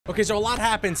Okay, so a lot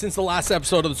happened since the last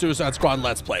episode of the Suicide Squad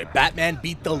Let's Play. Batman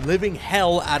beat the living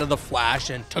hell out of the Flash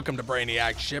and took him to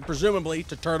Brainiac's ship, presumably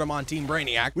to turn him on Team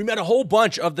Brainiac. We met a whole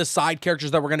bunch of the side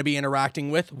characters that we're going to be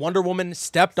interacting with. Wonder Woman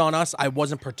stepped on us. I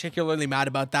wasn't particularly mad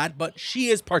about that, but she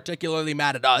is particularly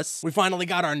mad at us. We finally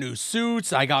got our new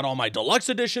suits. I got all my deluxe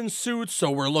edition suits, so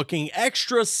we're looking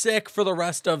extra sick for the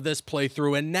rest of this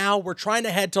playthrough, and now we're trying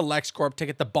to head to LexCorp to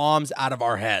get the bombs out of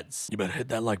our heads. You better hit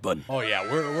that like button. Oh yeah,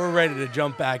 we're ready to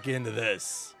jump back into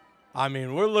this. I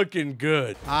mean, we're looking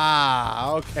good.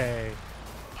 Ah, okay.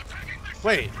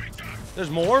 Wait,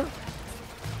 there's more?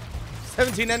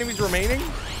 17 enemies remaining?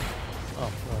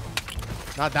 Oh, well,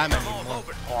 not that many anymore.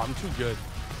 Oh, I'm too good.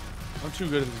 I'm too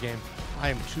good at this game. I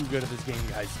am too good at this game,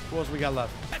 guys. Who else we got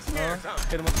left?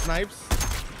 Hit him with the snipes.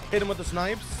 Hit him with the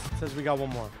snipes. Says we got one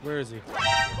more. Where is he?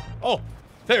 Oh,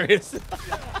 there he is.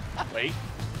 Wait.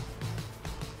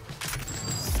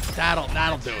 That'll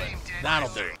do it. That'll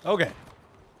do it. Okay.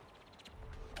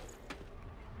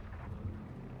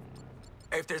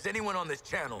 If there's anyone on this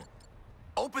channel,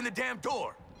 open the damn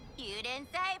door. You didn't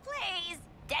say please.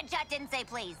 Deadshot didn't say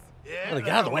please. Yeah, well, get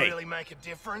out of the way. Really make a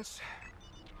difference.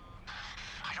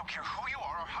 I don't care who you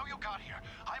are or how you got here.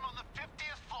 I'm on the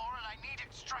 50th floor and I need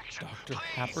extraction. Dr.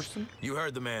 Happerson? You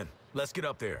heard the man. Let's get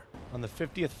up there. On the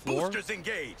 50th floor? Boosters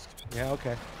engaged. Yeah,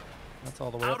 okay. That's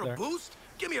all the way up there. Out of boost?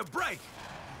 Give me a break.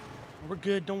 We're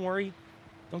good. Don't worry.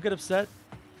 Don't get upset.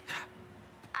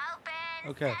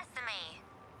 Open Okay. sesame.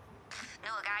 Knew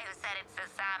a guy who said it's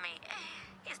sesame.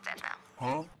 He's dead now.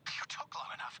 Huh? You took long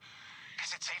enough.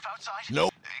 Is it safe outside?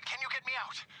 Nope. Can you get me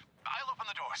out? I'll open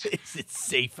the doors. Is it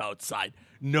safe outside?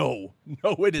 No.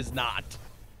 No, it is not.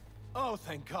 Oh,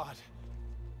 thank God.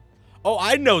 Oh,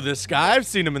 I know this guy. I've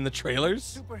seen him in the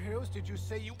trailers. Superheroes, did you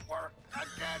say you were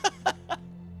again?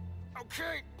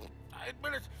 Okay, I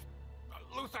admit it.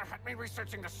 Luther had me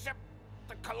researching the ship,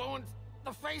 the colognes,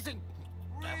 the phasing,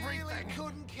 everything.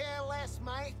 Couldn't care less,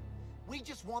 mate. We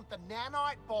just want the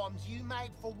nanite bombs you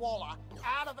made for Waller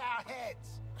out of our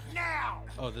heads. Now!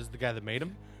 Oh, this is the guy that made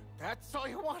him? That's all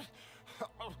you want?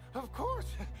 Of course.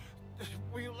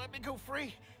 Will you let me go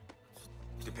free?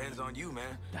 Depends on you,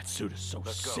 man. That suit is so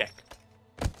Let's go. sick.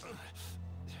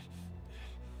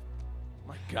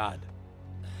 My God.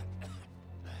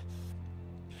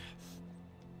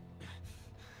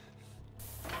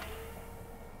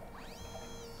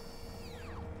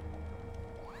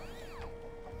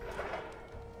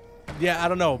 Yeah, I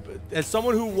don't know. But as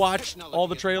someone who watched all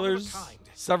the trailers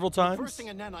several times, Reversing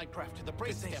a nanite craft to the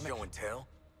brace This ain't damage. show and tell.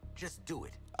 Just do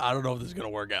it. I don't know if this is going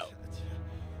to work out.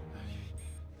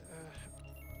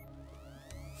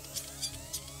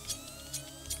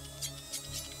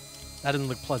 That doesn't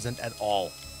look pleasant at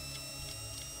all.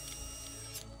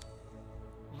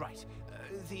 Right.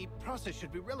 The process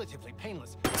should be relatively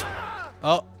painless.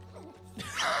 Oh.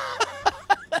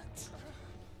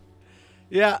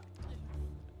 Yeah.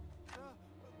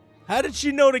 How did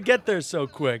she know to get there so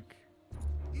quick?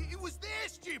 It was their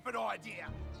stupid idea.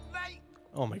 They...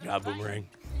 Oh my God, Boomerang.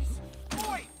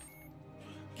 Boy!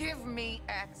 Give me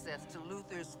access to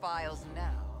Luther's files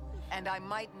now, and I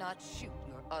might not shoot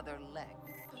your other leg.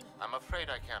 I'm afraid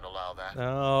I can't allow that.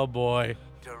 Oh boy.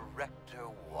 Director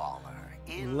Waller,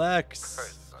 in Lex.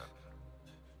 person.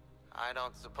 I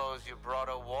don't suppose you brought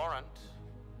a warrant,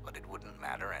 but it wouldn't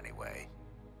matter anyway.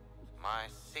 My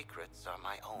secrets are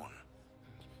my own.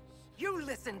 You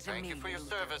listen to me. Thank you for your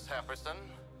Luther. service, Happerson.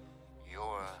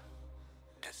 You're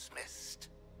dismissed.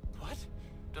 What?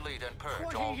 Delete and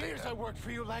purge 20 all years I data. worked for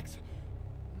you, Lex.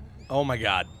 Oh my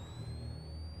God.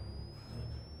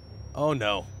 Oh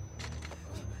no.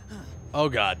 Oh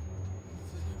God.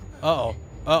 Uh-oh.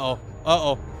 Uh-oh.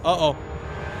 Uh-oh. Uh-oh.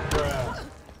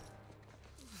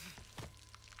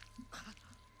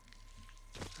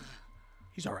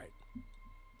 He's all right.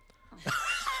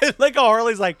 Like how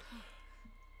Harley's like,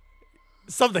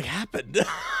 something happened.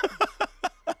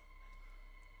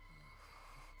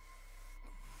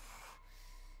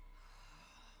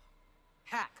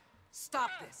 Hack, stop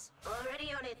this.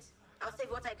 Already on it. I'll save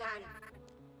what I can.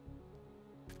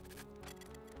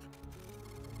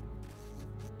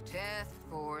 Task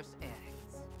Force X.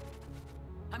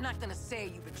 I'm not gonna say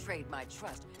you betrayed my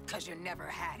trust, cause you never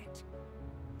had it.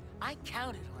 I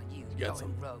counted on you got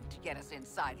going some. rogue to get us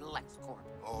inside LexCorp.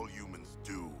 All humans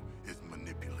do is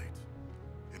manipulate.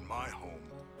 In my home,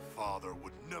 father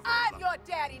would never I'm allow- your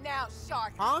daddy now,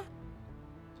 Shark. Huh?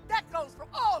 That goes for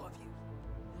all of you.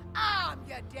 I'm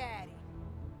your daddy.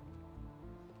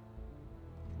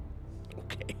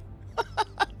 Okay.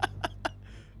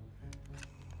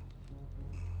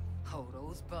 Oh,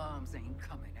 those bombs ain't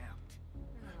coming out.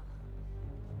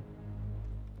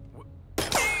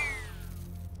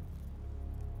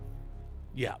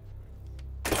 Yeah.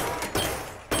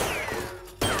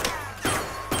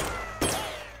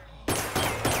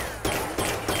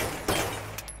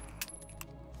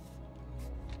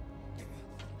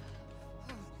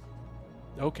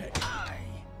 Okay.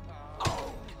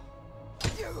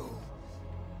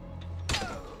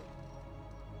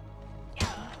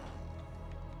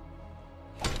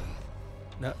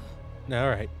 No. No, all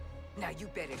right. Now you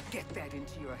better get that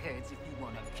into your heads if you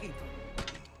want to keep them.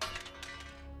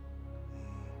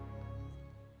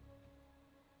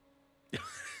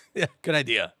 Yeah, good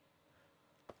idea.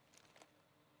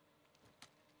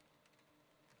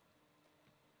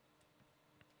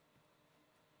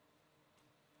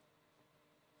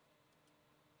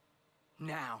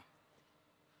 Now,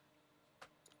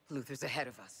 Luther's ahead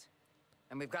of us,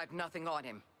 and we've got nothing on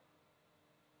him.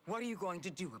 What are you going to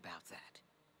do about that?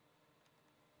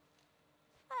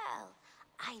 Well,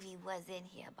 Ivy was in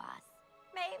here, boss.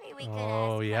 Maybe we could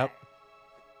Oh, ask yep. her.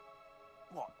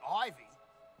 What, Ivy?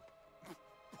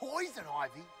 Poison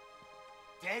Ivy?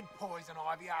 Dead poison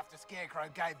Ivy after Scarecrow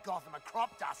gave Gotham a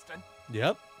crop dusting.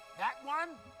 Yep. That one?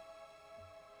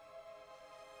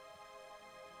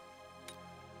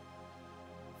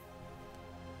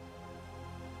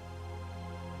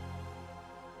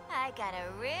 I got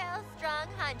a real strong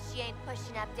hunch she ain't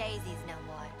pushing up daisies no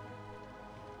more.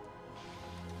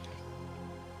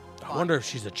 I wonder if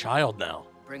she's a child now.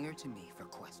 Bring her to me for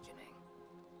questioning.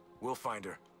 We'll find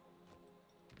her.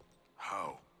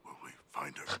 How will we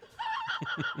find her?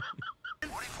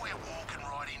 What if we're walking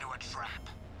right into a trap?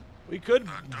 We could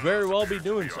very well be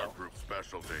doing Our so. group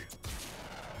specialty.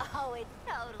 Oh, it's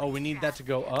totally Oh, we need that to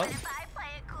go up? But if I play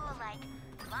it cool like,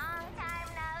 long time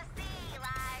no see,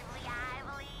 lively,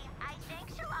 I believe, I think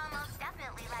she'll almost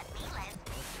definitely let me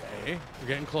live. Okay, we're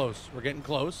getting close. We're getting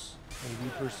close.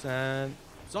 80%.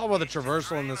 It's all about the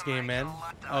traversal in this game, man.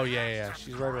 Oh, yeah.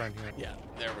 She's right around here. Yeah,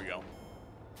 there we go.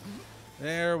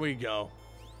 There we go.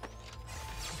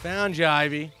 Found you,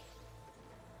 Ivy.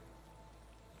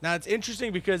 Now, it's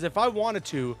interesting because if I wanted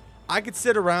to, I could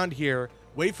sit around here,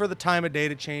 wait for the time of day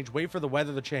to change, wait for the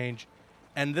weather to change,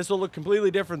 and this will look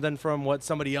completely different than from what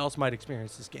somebody else might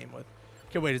experience this game with.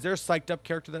 Okay, wait, is there a psyched up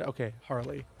character that... Okay,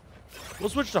 Harley. We'll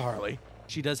switch to Harley.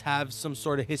 She does have some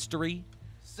sort of history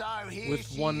So here with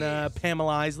she one is.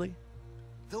 Pamela Isley.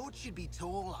 Thought she'd be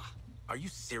taller. Are you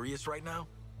serious right now?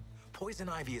 Poison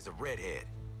Ivy is a redhead.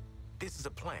 This is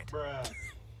a plant.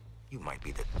 You might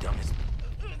be the dumbest.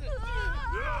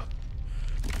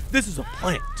 This is a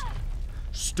plant.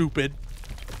 Stupid.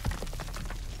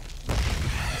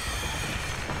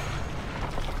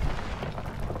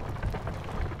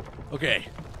 Okay.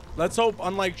 Let's hope,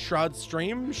 unlike Shroud's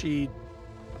stream, she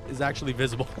is actually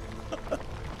visible.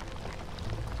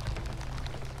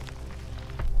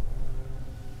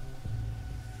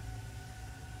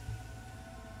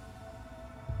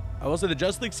 I will say the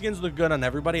Justice League skins look good on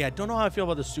everybody. I don't know how I feel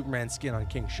about the Superman skin on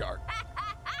King Shark.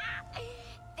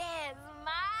 There's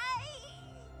my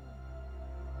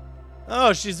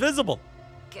Oh, she's visible.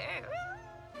 girl.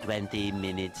 20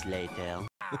 minutes later.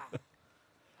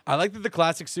 I like that the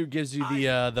classic suit gives you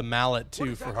the mallet What too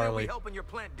for exactly are we Harley. helping your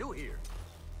plant do here?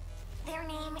 Their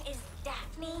name is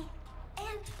Daphne,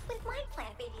 and with my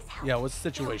plant baby's help, Yeah, what's the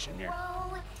situation they'll here?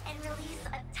 grow and release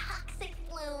a toxic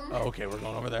bloom Oh, okay, we're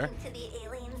going over there. into the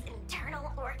aliens'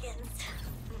 internal organs.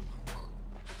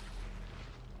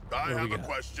 I What do we have a got?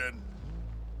 question.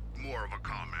 More of a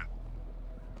comment.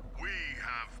 We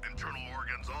have internal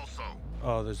organs also.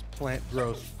 Oh, there's plant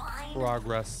growth Fine.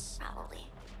 progress. Probably.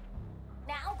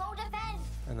 Now go defend.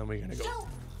 And then we're gonna go. Shoot.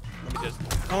 Let me just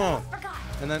Forgot.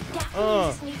 and then Daphne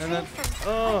uses and then nutrients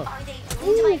from- What are they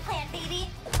doing to my plant, baby?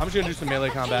 I'm just gonna do some melee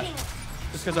combat.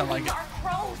 Just because I like it.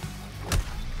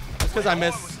 Just because I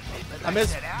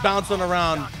miss bouncing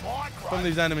around from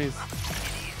these enemies.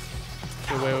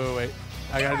 Okay, wait.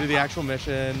 I gotta do the actual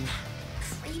mission.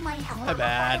 My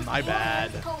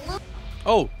bad.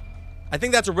 Oh, I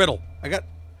think that's a riddle.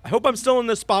 I hope I'm still in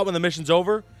this spot when the mission's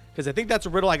over, because I think that's a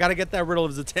riddle. I gotta get that riddle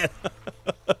of Zatanna.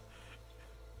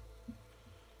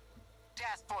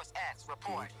 Task Force X,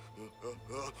 report.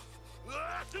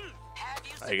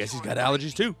 I guess he's got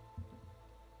allergies too.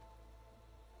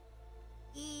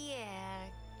 Yeah,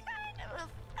 kind of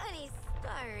a funny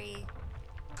story.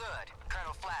 Good.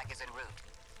 Colonel Flag is en route.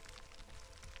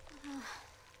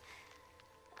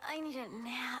 I need a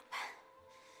nap.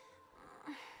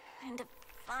 And to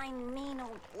find mean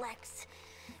old Lex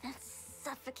and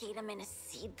suffocate him in a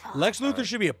seed pod. Lex Luthor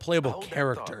should be a playable Hold that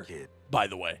character, thought, kid. by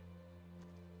the way.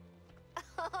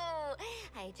 Oh,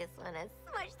 I just want to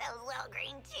smush those well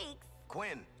green cheeks.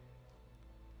 Quinn.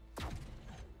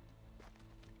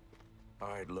 All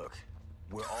right, look.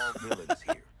 We're all villains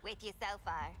here. With you so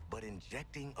far. But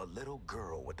injecting a little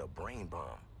girl with a brain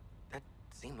bomb, that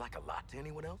seemed like a lot to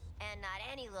anyone else? And not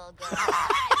any little girl.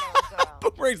 My little girl.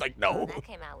 Boomerang's like, Oh, no. that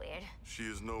came out weird. She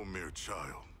is no mere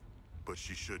child, but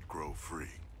she should grow free.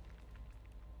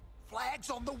 Flag's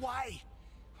on the way.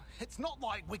 It's not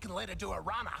like we can let her do a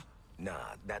runner.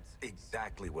 Nah, that's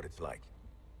exactly what it's like.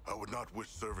 I would not wish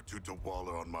servitude to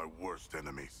Waller on my worst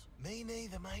enemies. Me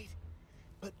neither, mate.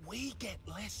 But we get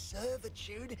less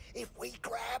servitude if we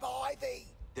grab Ivy.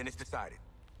 Then it's decided.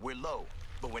 We're low,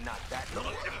 but we're not that low.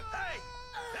 Hey!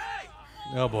 Hey!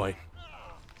 Oh boy.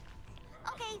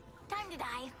 Okay, time to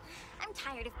die. I'm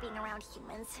tired of being around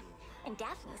humans. And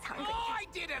Daphne's hungry. I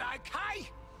did it, okay?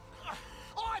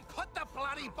 I put the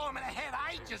bloody bomb in her head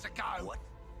ages ago. What?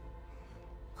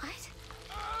 What?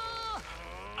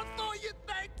 I thought you'd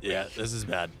thank me. Yeah, this is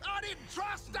bad. I didn't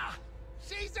trust her.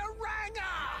 She's a ranger.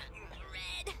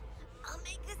 Red, I'll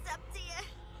make this up to you.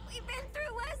 We've been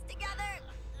through worse together.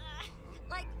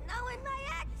 Like knowing my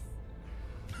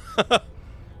ex.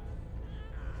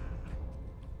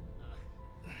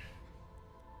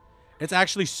 It's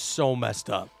actually so messed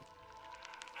up.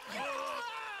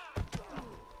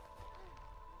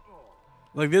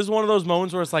 Like, this is one of those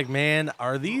moments where it's like, man,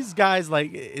 are these guys,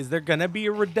 like, is there gonna be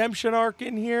a redemption arc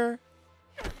in here?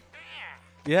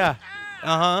 Yeah.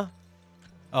 Uh-huh.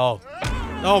 Oh.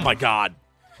 Oh, my God.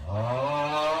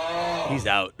 He's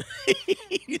out.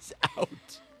 He's out.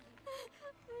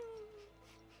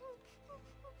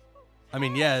 I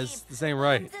mean, yes, this ain't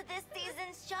right. To this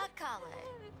season's shot caller.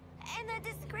 And they're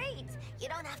discreet. You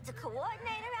don't have to coordinate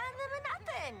around them or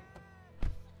nothing.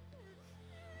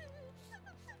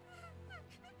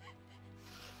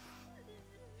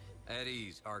 At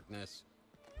ease, Harkness.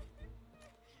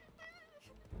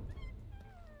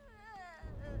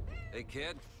 Hey,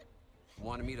 kid.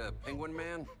 Want to meet a penguin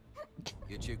man?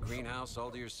 Get you a greenhouse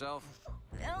all to yourself?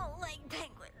 I don't like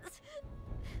penguins.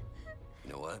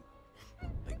 You know what?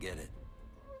 I get it.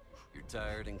 You're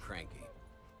tired and cranky.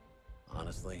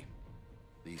 Honestly,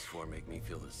 these four make me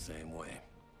feel the same way.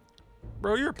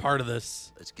 Bro, you're a part of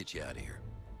this. Let's get you out of here.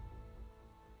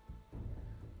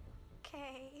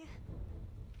 Okay.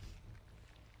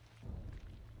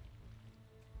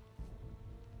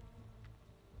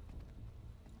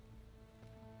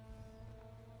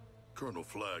 Colonel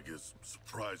Flagg is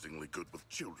surprisingly good with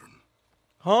children.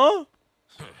 Huh?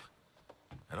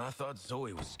 And I thought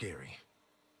Zoe was scary.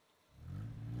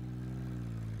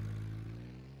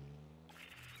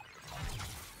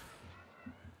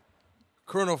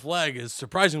 Colonel Flagg is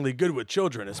surprisingly good with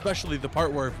children, especially the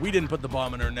part where if we didn't put the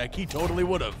bomb in her neck, he totally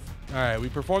would have. All right, we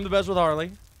performed the best with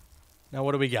Harley. Now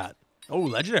what do we got? Oh,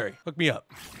 legendary. Hook me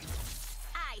up.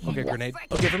 Okay, grenade.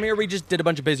 Okay, from here, we just did a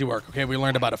bunch of busy work. Okay, we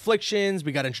learned about afflictions.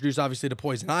 We got introduced, obviously, to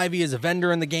Poison Ivy as a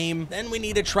vendor in the game. Then we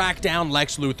need to track down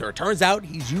Lex Luthor. Turns out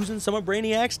he's using some of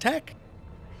Brainiac's tech.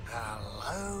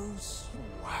 Hello,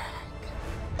 swag.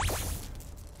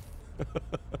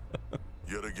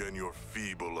 Yet again, your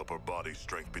feeble upper body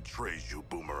strength betrays you,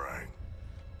 Boomerang.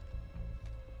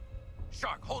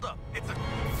 Shark, hold up. It's a...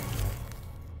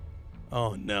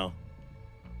 Oh, no.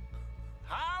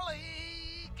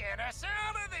 Harley, get us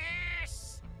out of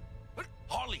this.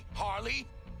 Harley,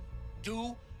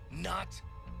 do not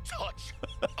touch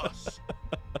us.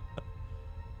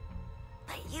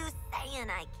 But you saying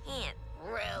I can't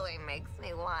really makes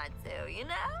me want to, you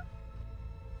know?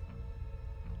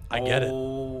 I get it.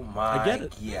 Oh my I get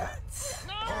it.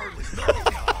 Harley,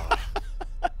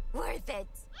 no! Worth it.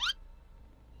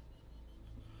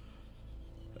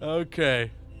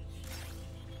 Okay.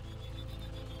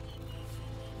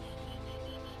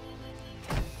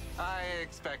 I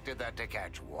expected that to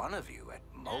catch one of you at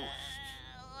most.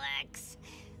 Lex,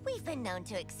 we've been known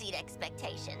to exceed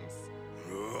expectations.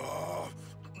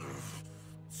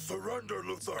 Surrender,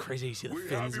 Luthor. Crazy you see the we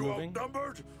fins have you moving.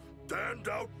 outnumbered and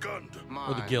outgunned.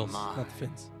 Or the gills, not the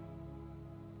fins.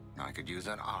 I could use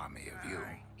an army of you.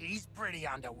 He's pretty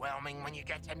underwhelming when you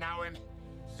get to know him.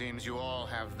 Seems you all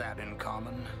have that in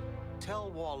common. Tell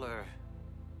Waller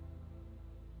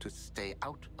to stay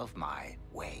out of my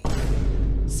way.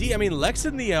 See, I mean, Lex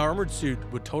in the armored suit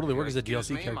would totally work as a Excuse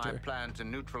DLC me, character. My plan to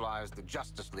neutralize the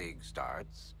Justice League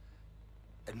starts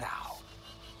now.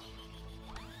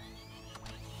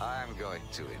 I'm going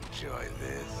to enjoy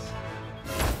this.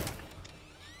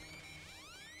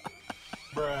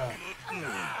 Bruh.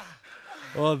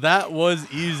 Well, that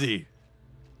was easy.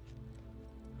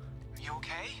 You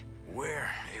okay?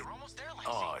 Where? You're almost there, Lexi.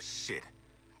 Oh, shit.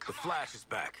 The Flash is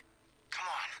back. Come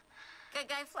on. Good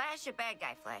guy Flash or bad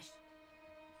guy Flash?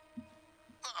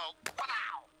 Uh-oh.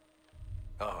 Wow!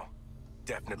 Oh,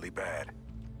 definitely bad.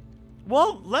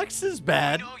 Well, Lex is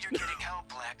bad. I know you're getting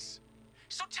help, Lex.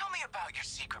 So tell me about your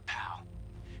secret pal.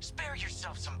 Spare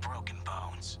yourself some broken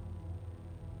bones.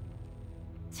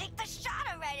 Take the shot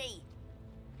already!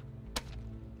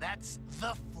 That's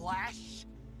the Flash?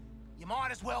 You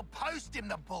might as well post him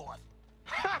the bullet.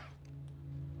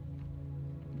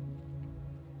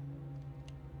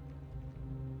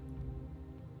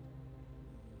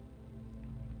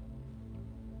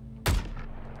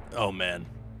 Oh, man.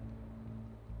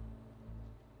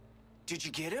 Did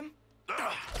you get him?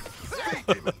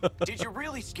 Did you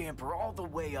really scamper all the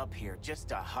way up here just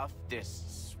to huff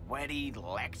this sweaty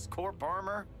LexCorp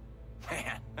armor?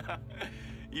 Man,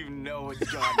 you know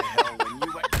it's gone to hell when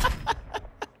you went...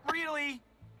 Really?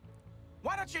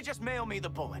 Why don't you just mail me the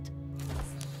bullet?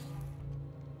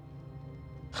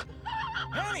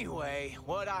 Anyway,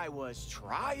 what I was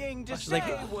trying to say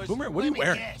was... Boomerang, what are you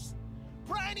wearing? Guess.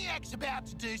 Brainiac's about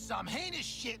to do some heinous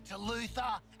shit to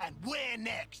Luthor, and we're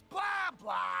next. Blah,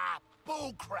 blah.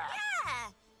 Bullcrap. Yeah!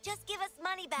 Just give us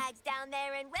money bags down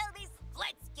there and we'll be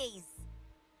splitskis.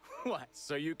 What,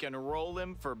 so you can roll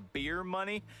him for beer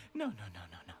money? No.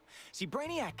 See,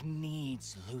 Brainiac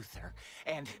needs Luthor,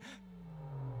 and...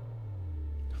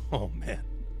 Oh, man.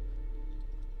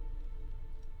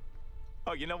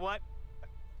 Oh, you know what?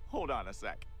 Hold on a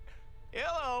sec.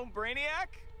 Hello, Brainiac?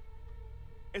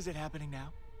 Is it happening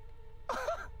now?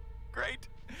 Great.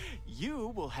 You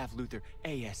will have Luthor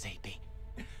ASAP.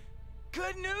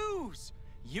 Good news!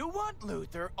 You want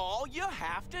Luthor, all you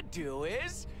have to do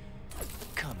is...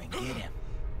 come and get him.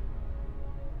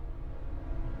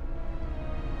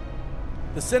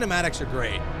 The cinematics are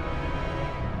great.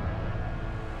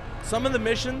 Some of the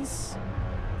missions,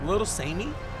 a little samey,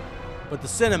 but the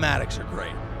cinematics are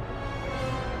great.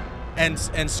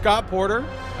 And Scott Porter,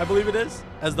 I believe it is,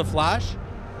 as the Flash,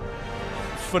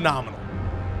 phenomenal.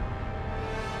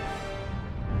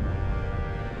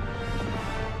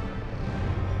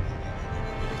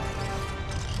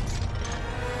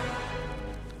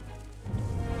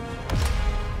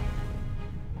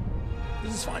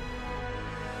 This is fine.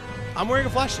 I'm wearing a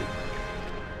Flash suit.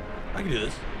 I can do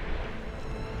this.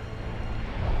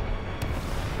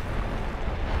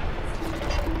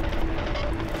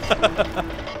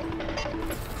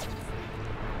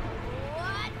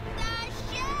 What the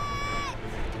shit?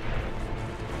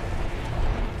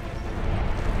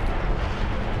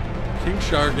 King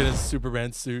Shark in his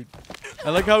Superman suit. I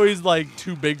like how he's like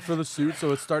too big for the suit,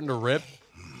 so it's starting to rip.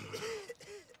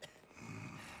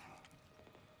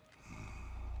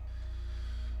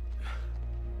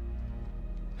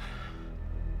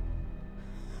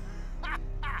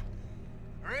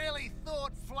 Really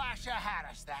thought Flasher had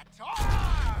us that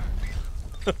time.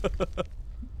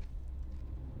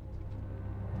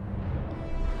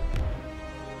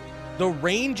 The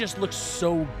rain just looks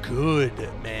so good,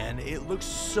 man. It looks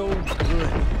so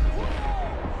good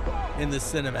in the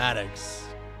cinematics.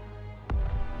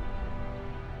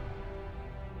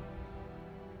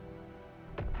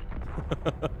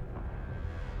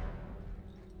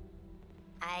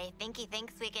 I think he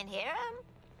thinks we can hear him.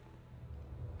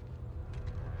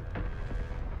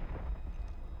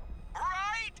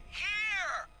 Right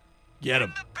here! Get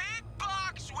him. The big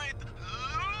box with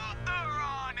Luthor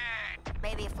on it!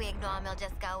 Maybe if we ignore him, he'll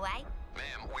just go away.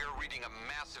 Ma'am, we're reading a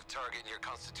massive target near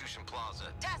Constitution Plaza.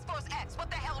 Task Force X, what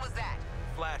the hell was that?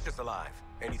 Flash is alive,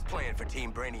 and he's playing for Team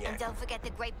And Brainiac. don't forget the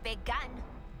great big gun.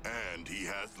 And he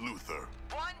has Luthor.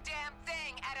 One damn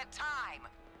thing at a time.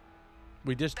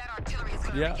 We just... That artillery is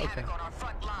gonna Yeah, wreak okay. havoc on our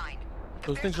front line.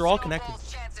 Those If things there's are all a connected.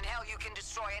 snowball's chance in hell you can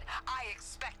destroy it, I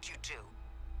expect you to.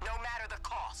 No matter the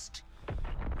cost.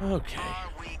 Okay. Are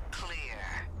we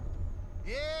clear?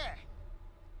 Yeah.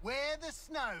 We're the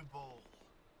snowball.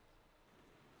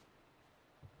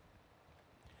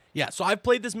 Yeah, so I've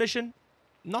played this mission.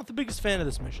 Not the biggest fan of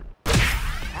this mission.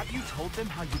 Have you told them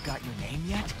how you got your name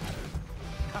yet?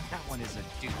 That one is a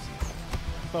doozy.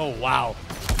 Oh, wow.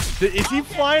 Is he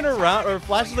flying around, or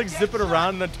Flash is like zipping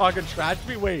around and then talking trash to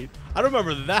me? Wait, I don't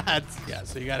remember that. Yeah,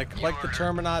 so you gotta collect the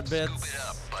Terminaut bits. Scoop it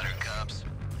up, buttercups.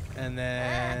 And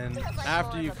then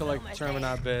after you collect the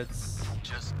Terminaut bits,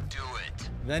 Just do it.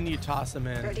 then you toss them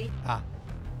in. Ready? Ah.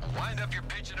 Wind up your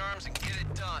pitching arms and get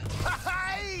it done.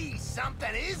 Hey,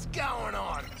 something is going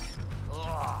on.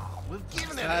 Oh, we've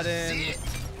given it That a in. sit.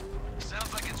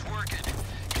 Sounds like it's working.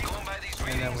 Keep going by these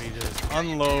And then readings. we just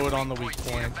unload on the weak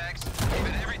point. TFX. Give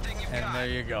it everything you've And got. there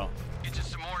you go. Get you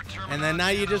some more And then now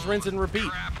you just rinse and repeat.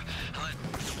 crap.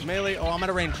 Melee. Oh, I'm out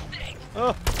of range.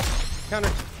 Oh, counter.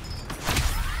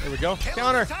 There we go.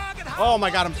 Counter. Oh my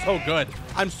god, I'm so good.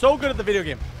 I'm so good at the video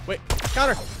game. Wait,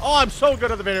 counter. Oh, I'm so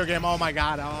good at the video game. Oh my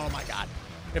god. Oh my god.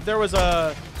 If there was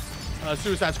a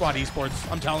Suicide Squad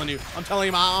Esports. I'm telling you. I'm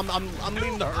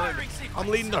leading the herd. I'm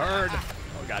leading the herd.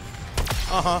 Oh god.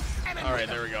 All right,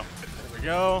 there we go. There we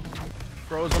go.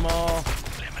 Froze them all.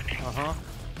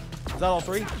 Is that all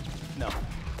 3? No.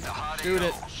 Shoot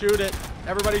it. Shoot it.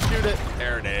 Everybody shoot it.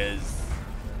 There it is.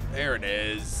 There it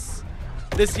is.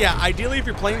 This, yeah, ideally if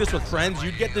you're playing this with friends,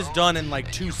 you'd get this done in like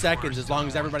 2 seconds as long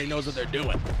as everybody knows what they're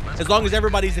doing. As long as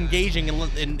everybody's engaging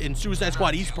in Suicide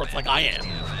Squad Esports like I am.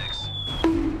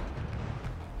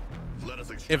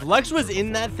 If Lex was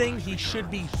in that thing, he should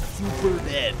be super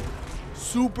dead.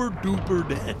 Super duper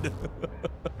dead.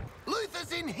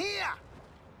 Luther's in here!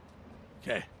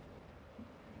 Okay.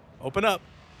 Open up.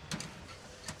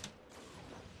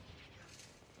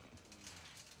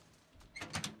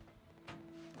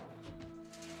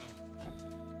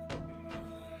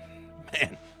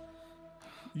 Man.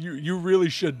 You really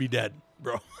should be dead,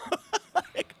 bro.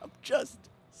 Like, I'm just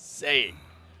saying.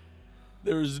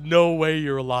 There's no way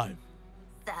you're alive.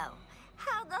 So,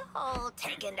 how'd the whole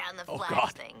taking down the Flash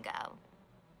God. thing go?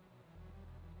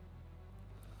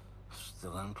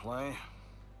 Still in play?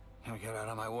 Now get out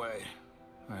of my way.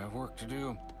 I have work to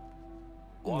do.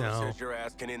 Wallace says your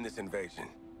ass can end this invasion.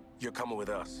 You're coming with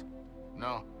us.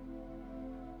 No.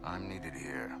 I'm needed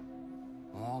here.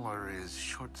 Waller is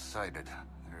short-sighted.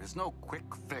 There is no quick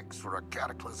fix for a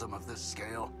cataclysm of this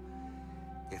scale.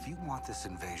 If you want this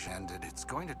invasion ended, it's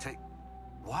going to take...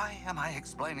 Why am I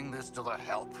explaining this to the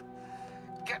help?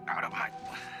 Get out of my...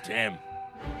 Damn.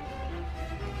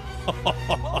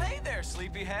 Well, hey there,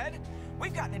 sleepyhead.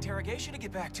 We've got an interrogation to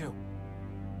get back to.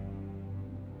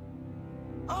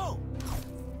 Oh!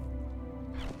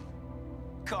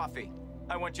 Coffee.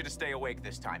 I want you to stay awake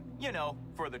this time. You know,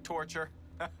 for the torture.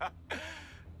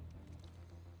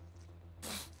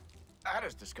 That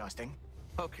is disgusting.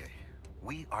 Okay,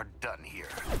 we are done here.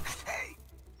 Hey!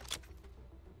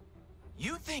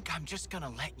 You think I'm just gonna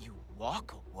let you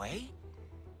walk away?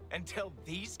 And tell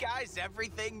these guys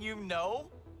everything you know?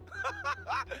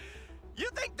 You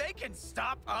think they can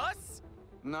stop us?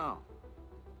 No.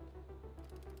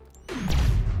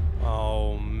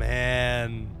 Oh,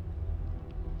 man.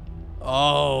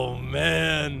 Oh,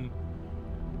 man.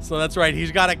 So that's right.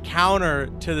 He's got a counter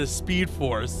to the Speed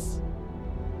Force.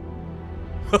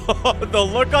 The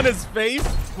look on his face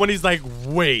when he's like,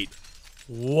 wait,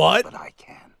 what? But I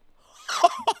can.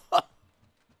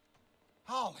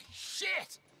 Holy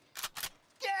shit!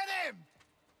 Get him!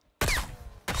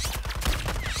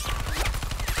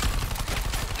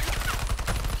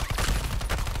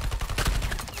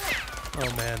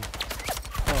 Oh, man.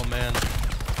 Oh, man.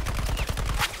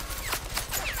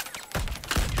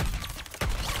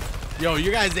 Yo,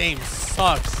 your guys' aim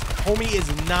sucks. Homie is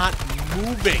not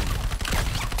moving.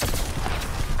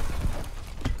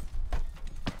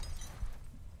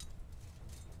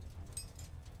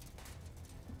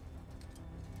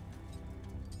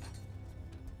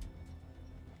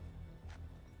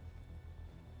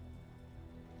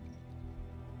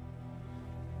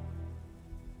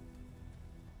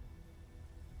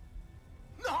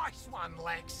 Nice one,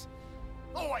 Lex.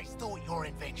 Always thought your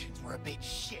inventions were a bit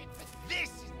shit, but this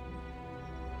is...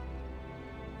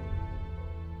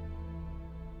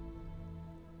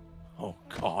 Oh,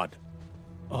 God.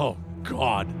 Oh,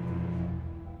 God.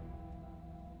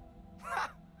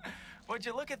 Would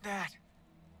you look at that?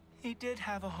 He did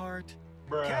have a heart.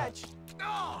 Catch.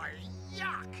 Oh,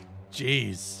 yuck!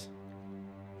 Jeez.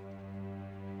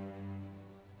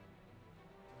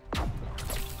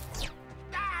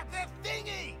 Ah, the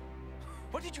thingy!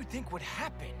 What did you think would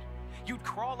happen? You'd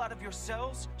crawl out of your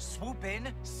cells, swoop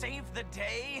in, save the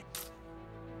day?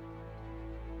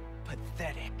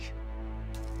 Pathetic.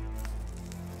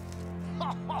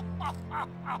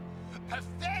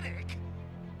 Pathetic?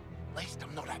 At least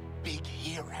I'm not a big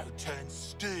hero turned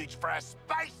stooge for a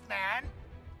spaceman.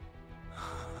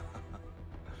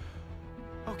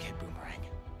 Okay, Boomerang.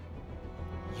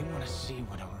 You want to see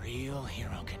what a real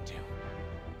hero can do?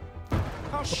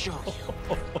 I'll show you.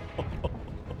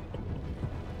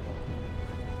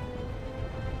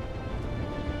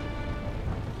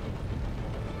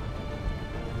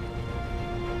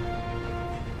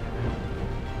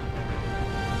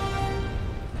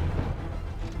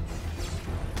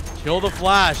 Kill the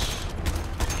Flash.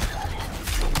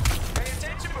 Pay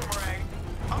attention, Boomerang.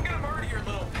 I'm gonna murder your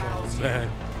little pals here. Man.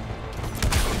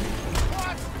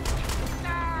 What?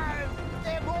 No!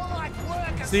 They're more like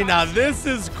workers. See, now this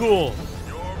is cool.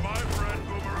 You're my friend,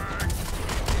 Boomerang.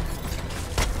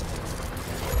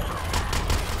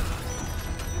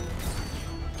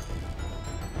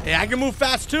 Hey, I can move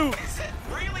fast too. Is it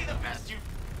really the best you've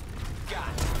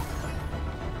got?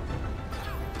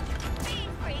 Speed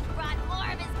Freak brought more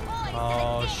of his boys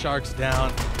Oh, Shark's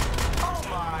down. Oh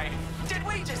my! Did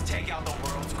we just take out the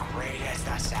world's greatest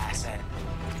assassin?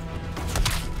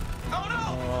 Oh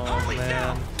no! Harley's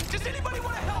down! Does anybody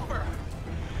want to help her?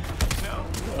 No.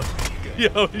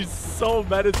 Yo, he's so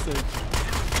menacing.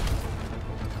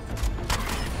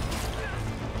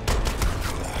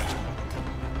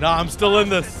 Nah, I'm still in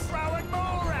this.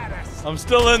 I'm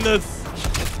still in this.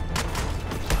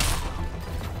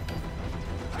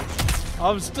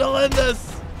 I'm still in this.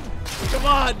 Come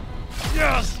on.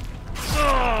 Yes.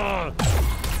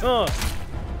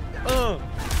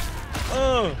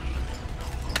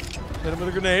 Hit him with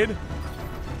a grenade.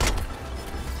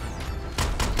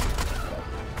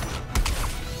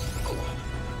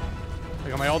 I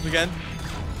got my ult again.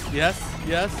 Yes,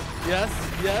 yes, yes,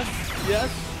 yes,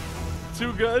 yes.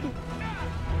 Too good.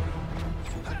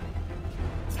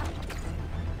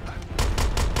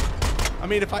 I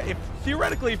mean, if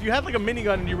theoretically, if you had like a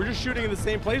minigun and you were just shooting in the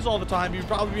same place all the time, you'd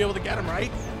probably be able to get him,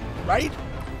 right? Right?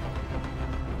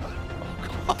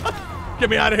 Oh, God. Get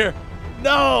me out of here.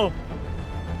 No.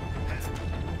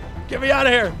 Get me out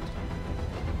of here.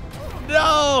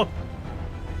 No.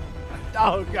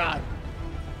 Oh, God.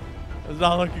 It's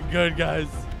not looking good, guys.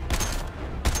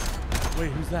 Wait,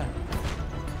 who's that?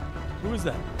 Who is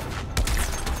that?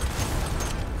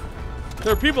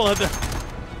 There are people out there.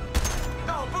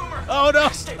 No, Boomer. Oh, no.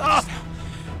 Stay with Oh, us now,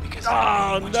 because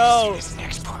I really want no. you to see this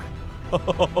next part.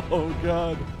 Oh,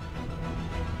 God.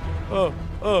 Oh,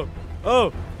 oh,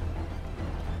 oh.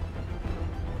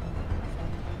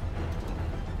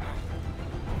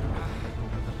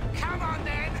 Come on,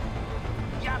 then.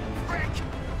 You prick.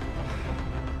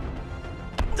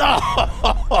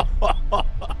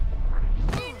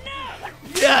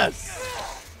 Yes.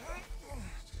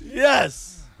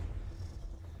 Yes.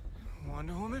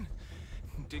 Wonder Woman?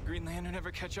 Did Green Lantern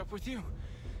ever catch up with you?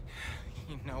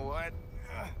 You know what?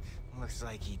 Looks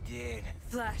like he did.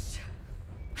 Flash,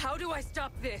 how do I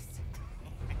stop this?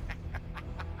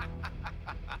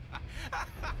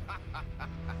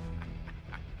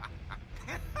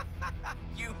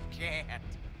 You can't.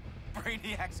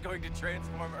 Brainiac's going to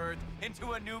transform Earth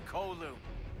into a new Kolu.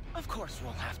 Of course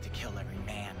we'll have to kill every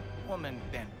man, woman,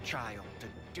 and child to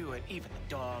do it, even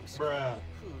the dogs. Bruh.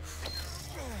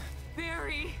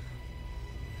 Barry!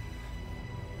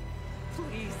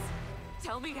 Please,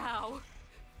 tell me how.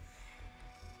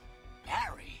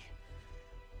 Harry.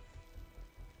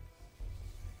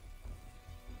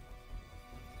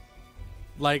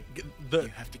 Like the You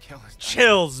have to kill us.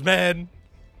 chills, man.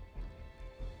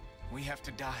 We have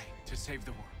to die to save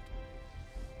the world.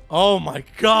 Oh my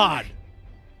God.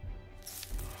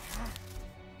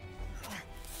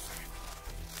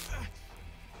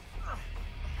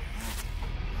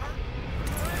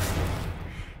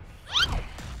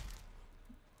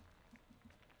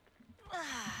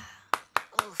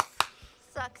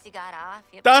 Sucks you got off.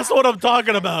 That's what I'm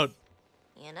talking about.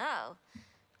 You know,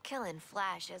 killing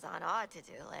Flash is on our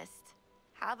to-do list.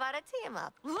 How about a team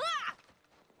up?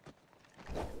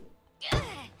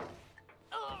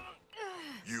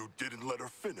 You didn't let her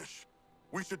finish.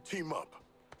 We should team up.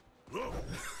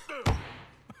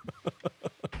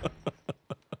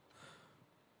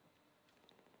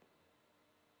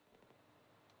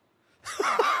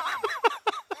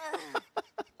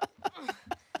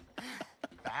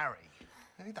 Barry.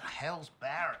 Who the hell's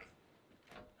Barry?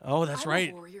 Oh, that's right.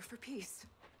 I'm a warrior for peace.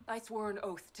 I swore an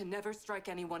oath to never strike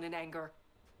anyone in anger.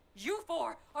 You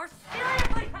four are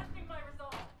seriously testing my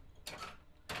resolve.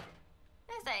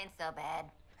 This ain't so bad.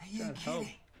 Are you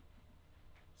kidding?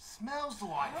 Smells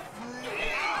like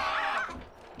food.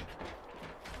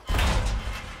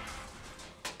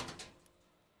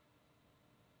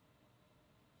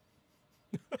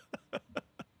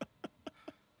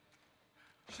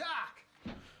 Shark,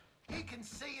 you can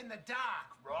see in the dark,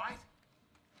 right?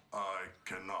 I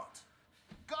cannot.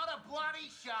 Got a bloody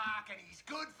shark and he's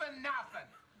good for nothing.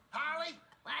 Harley?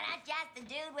 Why not just the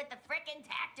dude with the frickin'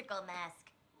 tactical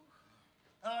mask?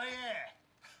 Oh, yeah.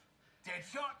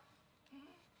 Deadshot?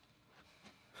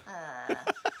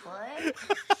 What?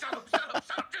 Shut up,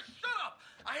 just shut up!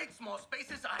 I hate small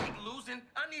spaces, I hate losing,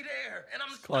 I need air, and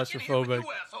I'm stuck in here with claustrophobic.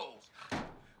 you assholes.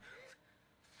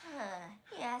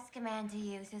 He asked a man to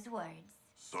use his words.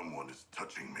 Someone is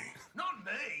touching me. Not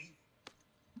me.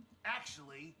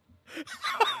 Actually, it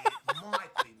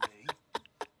might be me.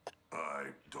 I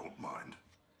don't mind.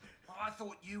 I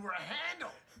thought you were a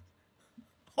handle.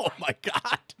 Oh my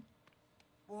God.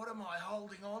 What am I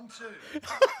holding on to?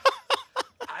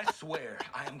 I swear,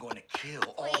 I am going to kill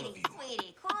all of Sweetie, you.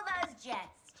 sweetie, cool those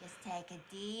jets. Just take a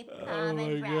deep, Oh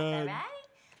calming my breath, God. all right?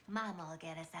 Mama will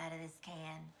get us out of this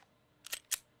can.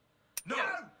 No!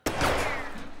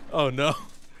 Oh no.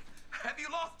 Have you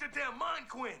lost your damn mind,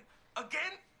 Quinn?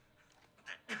 Again?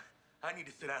 I need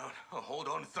to sit down. I'll hold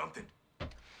on to something.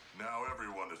 Now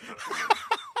everyone is touching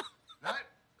No,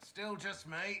 still just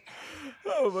me.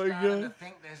 Oh my Starting to god.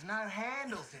 think there's no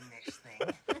handles in this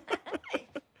thing.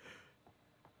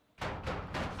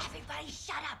 Everybody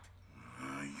shut up.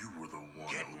 You were the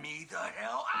one. Get me the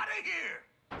hell out of here!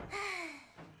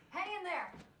 Hang in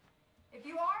there. If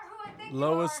you are who I think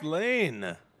Lois you are, Lane.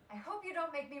 I hope you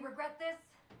don't make me regret this.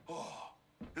 Oh,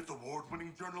 it's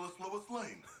award-winning journalist Lois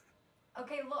Lane.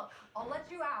 Okay, look, I'll let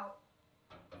you out.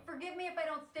 Forgive me if I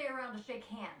don't stay around to shake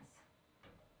hands.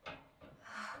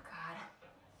 Oh, God.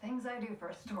 Things I do for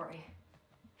a story.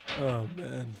 Oh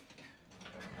man.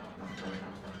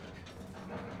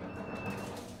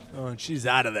 Oh, and she's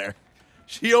out of there.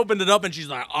 She opened it up and she's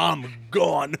like, I'm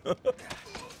gone.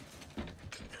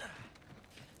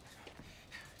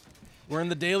 We're in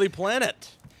the Daily Planet.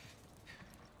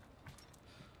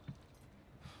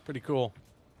 Pretty cool.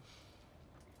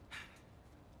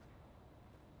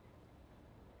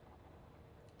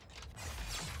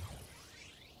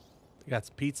 We got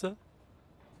some pizza.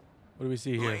 What do we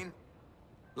see here?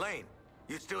 Lane,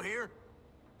 you still here?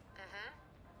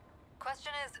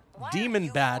 Question is, why Demon are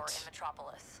you Bat. four in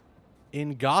Metropolis?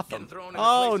 In Gotham. Getting thrown in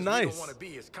Oh, places we nice. don't want to be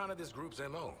is kind of this group's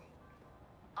MO.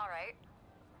 All right.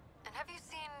 And have you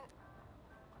seen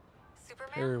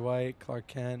Superman? Perry White, Clark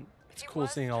Kent. It's If he cool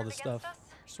was seeing all turned this stuff. against us,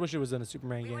 Just wish it was in a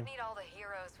Superman we game. would need all the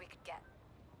heroes we could get.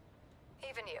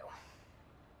 Even you.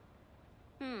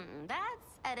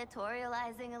 That's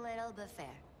editorializing a little, but fair.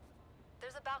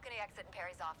 There's a balcony exit in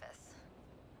Perry's office.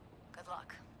 Good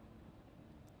luck.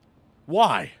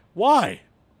 Why? Why?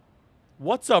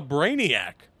 What's a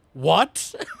Brainiac?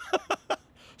 What?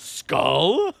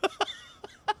 Skull?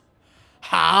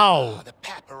 How? The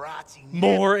paparazzi.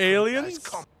 More never aliens?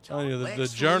 come. Telling you, the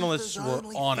Lex journalists Luthor's were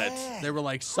only on it. fan. They were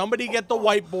like, somebody get the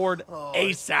whiteboard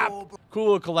ASAP.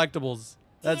 Cool collectibles.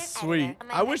 That's sweet.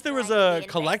 I wish there was a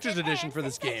collector's edition for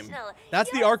this game.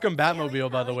 That's the Arkham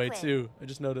Batmobile, by the way, too. I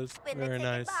just noticed. Very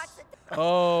nice.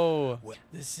 Oh,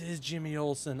 this is Jimmy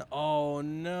Olsen. Oh,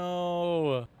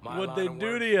 no. What'd they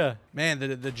do to you? Man,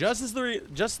 the Justice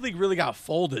League really got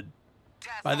folded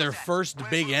by their first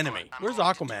big enemy. Where's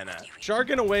Aquaman at?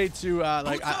 Shark in a way to,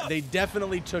 they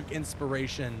definitely took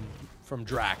inspiration from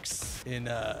Drax in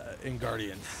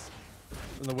Guardians.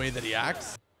 In the way that he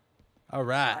acts. All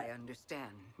right. I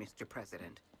understand, Mr.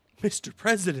 President. Mr.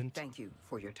 President. Thank you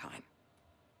for your time.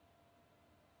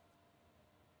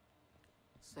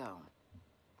 So,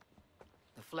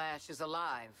 the Flash is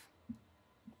alive.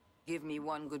 Give me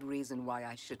one good reason why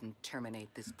I shouldn't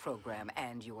terminate this program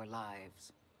and your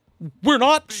lives. We're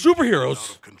not superheroes.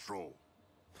 Out of control.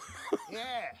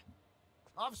 Yeah.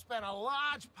 I've spent a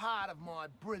large part of my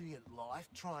brilliant life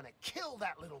trying to kill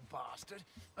that little bastard.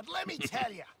 But let me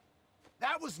tell you,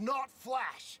 that was not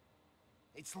Flash.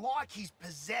 It's like he's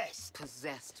possessed.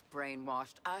 Possessed,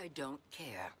 brainwashed, I don't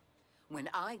care. When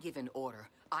I give an order,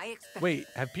 I expect... Wait,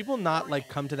 have people not, like,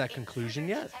 come to that conclusion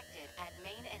yet? At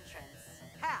main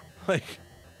entrance. Like,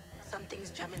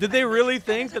 Something's jamming did they my really witch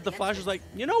think scanners that at the the Flash was entrance.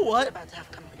 like, you know what? About to have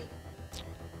company.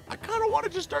 I kind of want to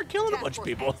just start killing a bunch of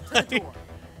people.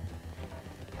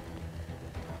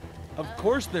 Of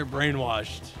course they're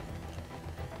brainwashed.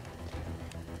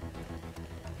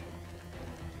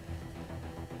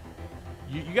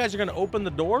 You guys are going to open the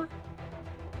door?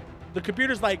 The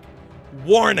computer's like,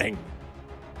 warning.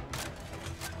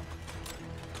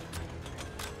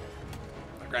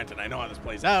 Now, granted, I know how this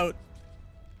plays out.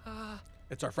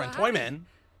 It's our friend hi. Toyman.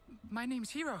 My name's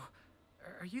Hero.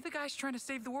 Are you the guys trying to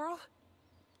save the world?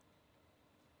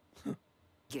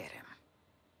 Get him.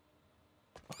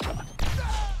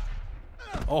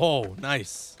 Oh,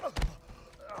 nice.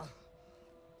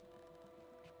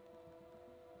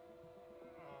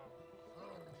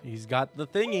 He's got the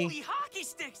thingy. Holy hockey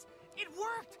sticks! It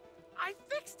worked! I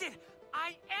fixed it!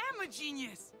 I am a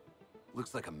genius!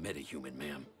 Looks like a metahuman,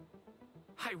 ma'am.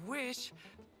 I wish.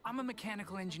 I'm a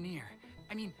mechanical engineer.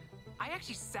 I mean, I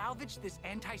actually salvaged this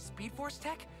anti-Speed Force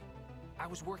tech. I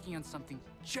was working on something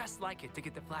just like it to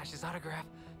get the Flash's autograph.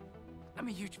 I'm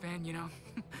a huge fan, you know.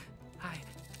 Hi.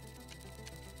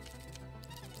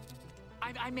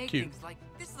 I make Cute. things like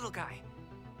this little guy.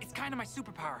 It's kind of my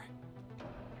superpower.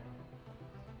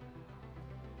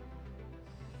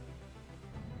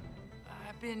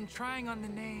 I've been trying on the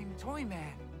name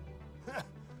Toyman.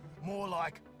 More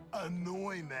like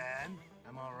Annoy Man.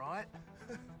 Am I right?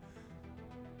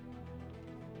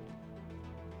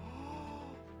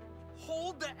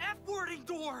 Hold the F-wording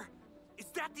door! Is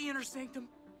that the inner sanctum?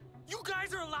 You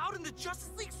guys are allowed in the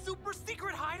Justice League super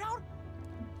secret hideout?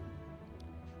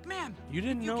 Ma'am, You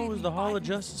didn't know it was the Hall of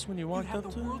Justice when you walked up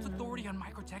the to world's it? authority on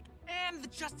microtech and the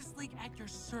Justice League at your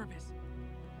service.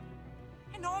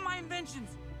 And all my inventions.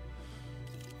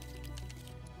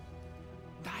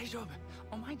 大丈夫。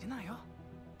お前出ないよ。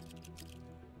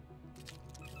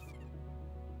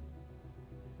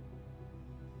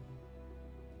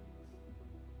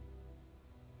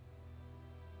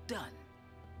Done.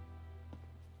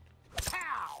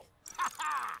 Pow! Ha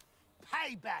ha!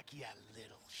 Payback, you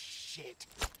little shit.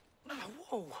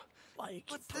 Whoa. Like,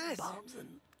 what's this?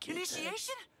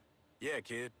 Initiation? Yeah,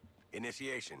 kid.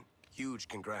 Initiation. Huge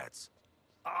congrats.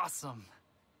 Awesome.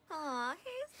 Aw,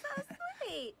 he's so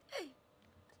sweet.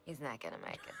 He's not gonna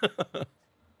make it.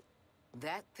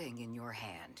 That thing in your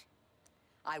hand,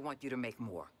 I want you to make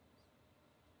more.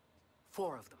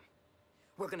 4 of them.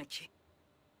 We're gonna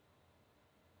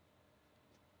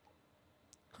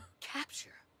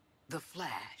capture the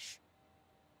Flash.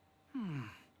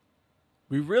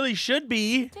 We really should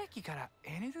be. 敵から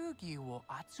エネルギーを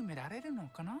集められるの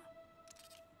かな?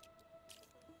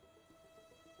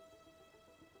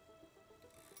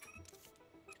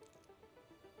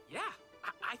 Yeah,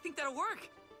 I think that'll work.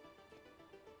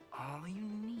 All you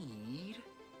need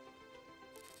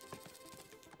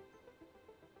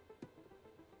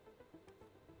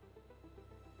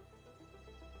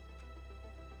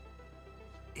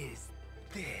is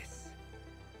this.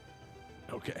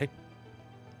 Okay.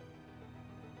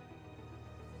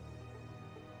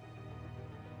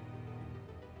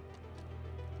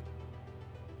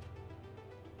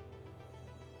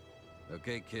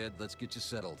 Okay, kid, let's get you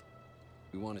settled.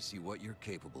 We want to see what you're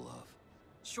capable of.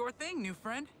 Sure thing, new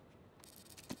friend.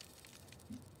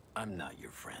 I'm not your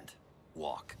friend.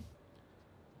 Walk.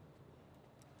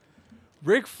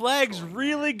 Rick Flag's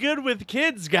really good with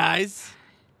kids, guys.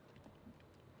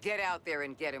 Get out there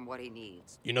and get him what he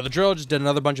needs. You know the drill, just did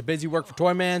another bunch of busy work for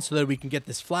Toyman so that we can get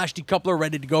this Flash decoupler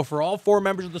ready to go for all 4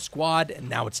 members of the squad, and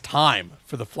now it's time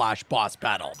for the Flash boss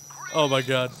battle. Oh my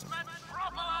god.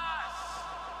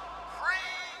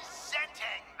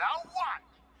 Presenting the one,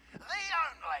 the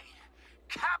only,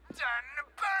 Captain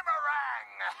Boomerang!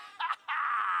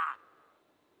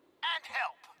 And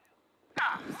help!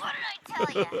 What did I tell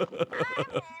you? I'm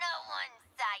no one's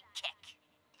sidekick.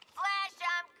 Flash,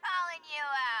 I'm calling you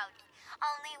out.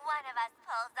 Only one of us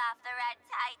pulls off the red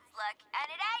tights look, and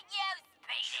it ain't you,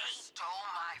 Speedy. You stole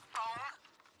my phone?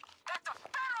 That's a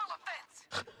federal offense!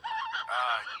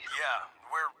 Yeah,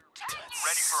 we're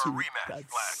ready for a rematch,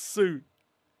 Flash. Suit.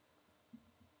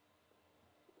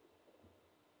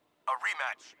 A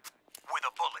rematch with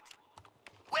a bullet.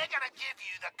 We're gonna give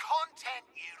you the content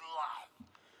you love.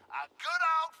 A good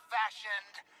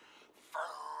old-fashioned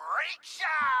freak show!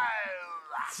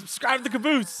 Subscribe to the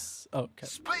Caboose. Oh, okay.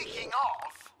 Speaking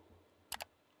of...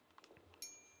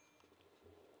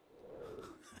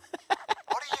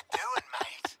 What are you doing,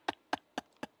 mate?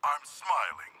 I'm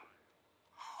smiling.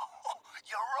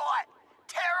 You're right.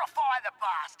 Terrify the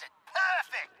bastard.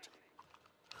 Perfect.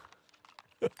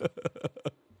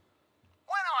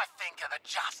 When I think of the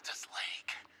Justice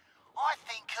League, I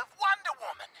think of Wonder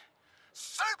Woman,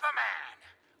 Superman,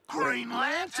 Green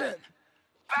Lantern,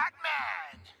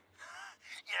 Batman.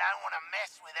 You don't want to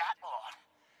mess with that lot.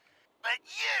 But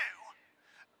you,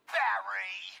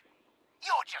 Barry,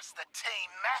 you're just the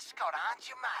team mascot, aren't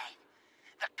you, mate?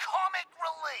 The comic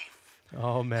relief.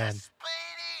 Oh, man.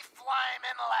 Speedy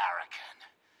Flamin' Larrikin.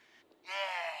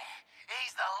 Yeah,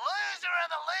 he's the loser of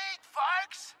the league,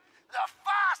 folks. The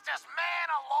fastest man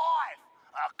alive,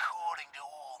 according to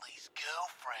all these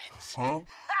girlfriends. Huh?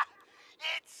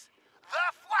 It's the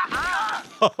Flash.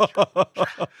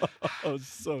 Oh,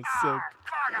 so sick.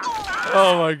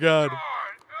 Oh my god.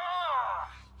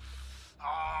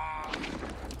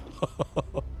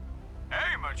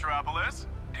 Hey, Metropolis.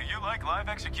 Do you like live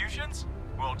executions?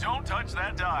 Well, don't touch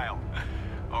that dial.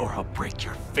 Or I'll break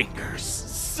your fingers.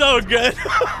 So good.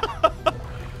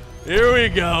 Here we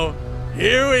go.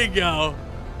 Here we go.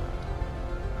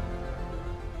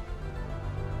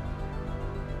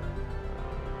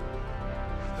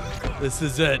 This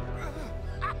is it.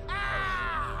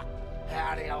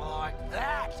 How do you like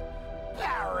that,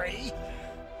 Barry?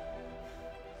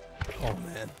 Oh,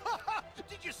 man.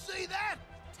 Did you see that?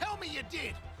 Tell me you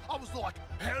did. I was like,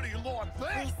 how do you like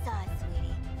that? We saw,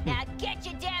 sweetie. Now get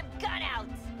your damn gun out.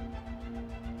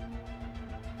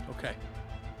 Okay.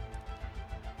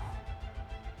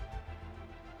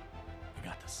 We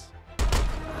got this.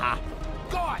 Ah.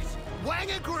 Guys, wang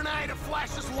a grenade at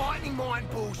Flash's lightning mine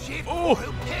bullshit, Ooh. or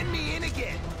he'll pen me in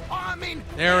again. I'm in.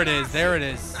 There it is. There it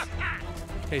is.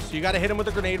 Okay, so you got to hit him with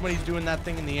a grenade when he's doing that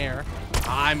thing in the air.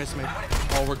 Ah, I missed me.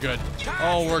 Oh, we're good.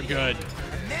 Oh, we're good.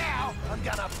 And now, I'm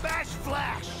gonna bash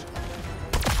Flash.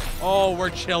 Oh, we're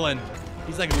chilling.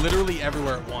 He's like literally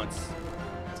everywhere at once.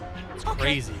 It's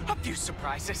crazy. A few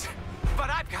surprises, but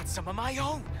I've got some of my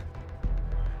own.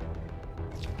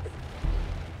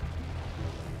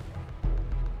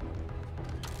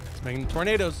 It's making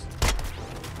tornadoes.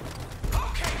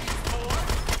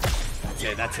 That's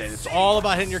it, that's it. It's all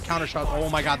about hitting your counter shots. Oh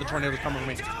my god, the tornado's coming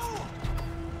with me.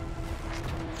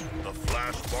 The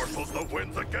Flash marshals the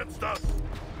winds against us.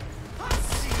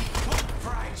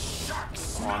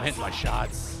 Oh, I'm hitting my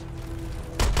shots.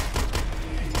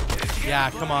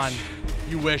 Yeah, come on.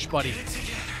 You wish, buddy.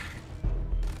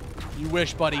 You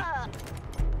wish, buddy.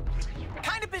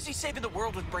 Kind of busy saving the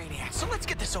world with Brainiac, so let's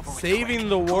get this over with. Saving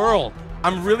the world.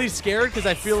 I'm really scared because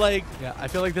I feel like,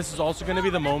 this is also going to be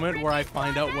the moment where I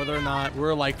find out whether or not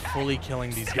we're like fully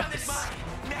killing these guys.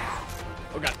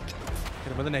 Oh god.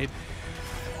 Hit him with a nade.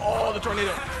 Oh, the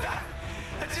tornado.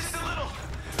 Just a little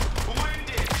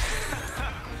winded.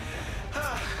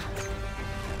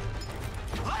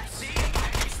 Let's see if I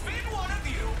can spin one of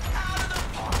you out of the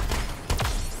park.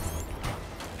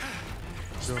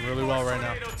 Doing really well right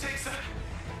now.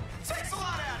 Takes a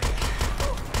lot out of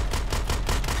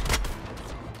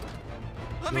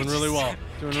you. Doing really well.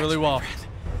 Doing really well.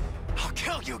 I'll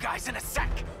kill you guys in a sec.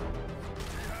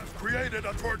 Created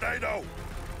a tornado.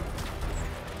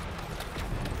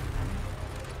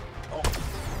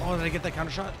 Oh, did I get that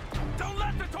counter shot? Don't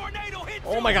let the tornado hit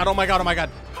Oh my god, oh my god, oh my god.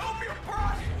 Hope you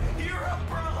brought your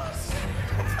umbrellas.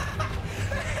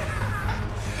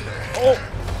 Oh.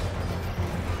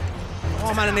 Oh,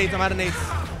 I'm out of nades, I'm out of nades.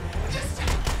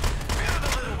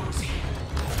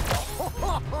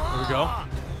 There we go.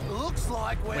 Looks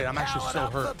like we're Wait, I'm actually so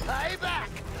powered hurt. up for payback.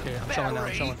 Okay, I'm chilling now,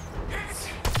 I'm chilling.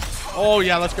 Oh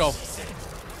yeah, let's go.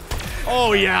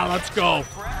 Oh yeah, let's go.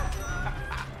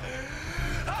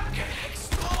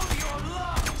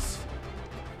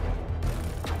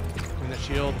 Give me the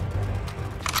shield.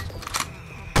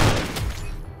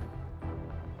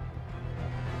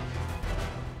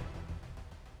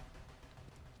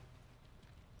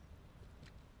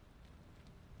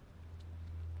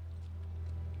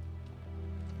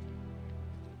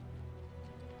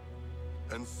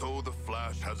 And so the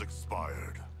Flash has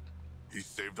expired. He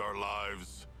saved our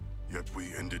lives, yet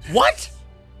we ended his. What?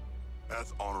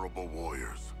 As honorable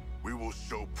warriors, we will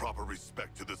show proper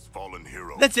respect to this fallen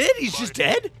hero. That's it? He's just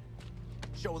dead?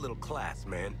 Show a little class,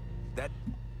 man. That...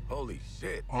 Holy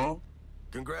shit. Huh?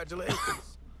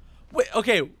 Congratulations. Wait,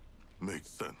 okay. Makes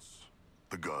sense.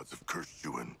 The gods have cursed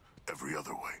you in every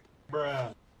other way.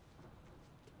 Bruh.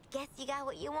 Guess you got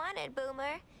what you wanted,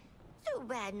 Boomer. Too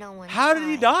bad no one. How did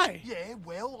he die? Yeah,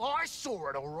 well, I saw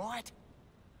it, all right.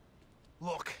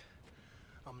 Look,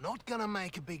 I'm not gonna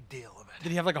make a big deal of it.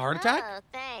 Did he have like a heart attack? Oh,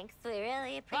 thanks. We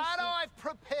really appreciate But I've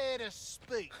prepared a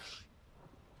speech.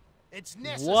 It's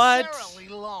What? necessarily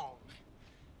long.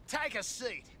 Take a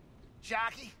seat,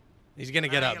 Sharky. He's gonna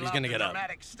get up. He's gonna get up.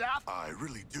 Dramatic stuff. I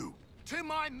really do. To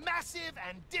my massive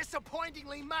and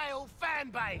disappointingly male fan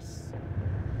base.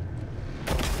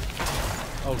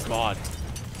 Oh god.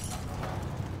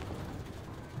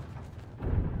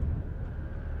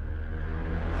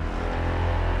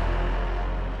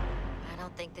 I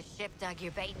don't think the ship dug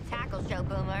your bait and tackle show,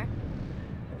 Boomer.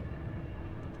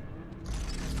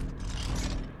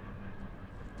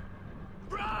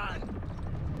 Run!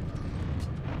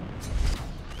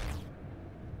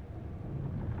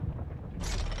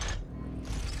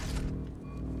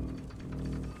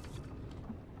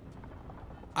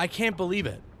 I can't believe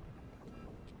it.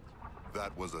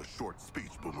 That was a short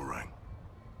speech, Boomerang.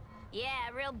 Yeah,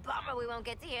 real bummer we won't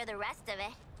get to hear the rest of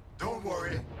it. Don't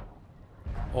worry.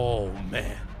 Oh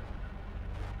man.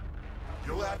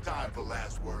 You'll have time for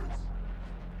last words.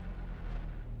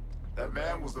 That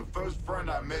man was the first friend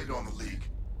I made on the League.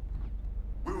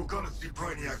 We were gonna see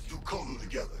Brainiac do Kolu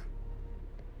together.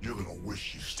 You're gonna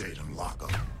wish you stayed in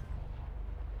lockup.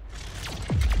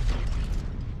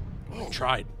 I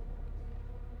tried.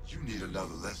 You need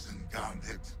another lesson,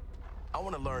 convict. I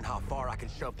want to learn how far I can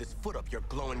shove this foot up your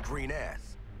glowing green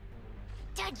ass.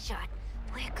 Deadshot,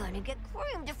 we're gonna get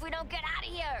creamed if we don't get out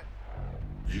of here.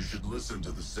 You should listen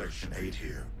to the Section 8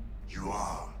 here. You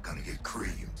are gonna get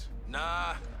creamed.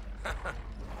 Nah.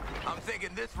 I'm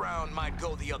thinking this round might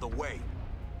go the other way.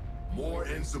 More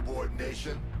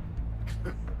insubordination?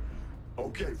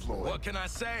 Okay, Floyd. What can I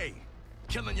say?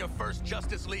 Killing your first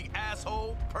Justice League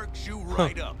asshole perks you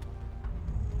right up.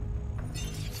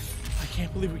 I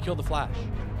can't believe we killed the Flash.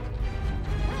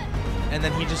 And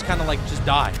then he just kind of like just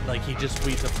died. Like he just,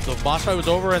 the boss fight was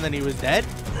over and then he was dead.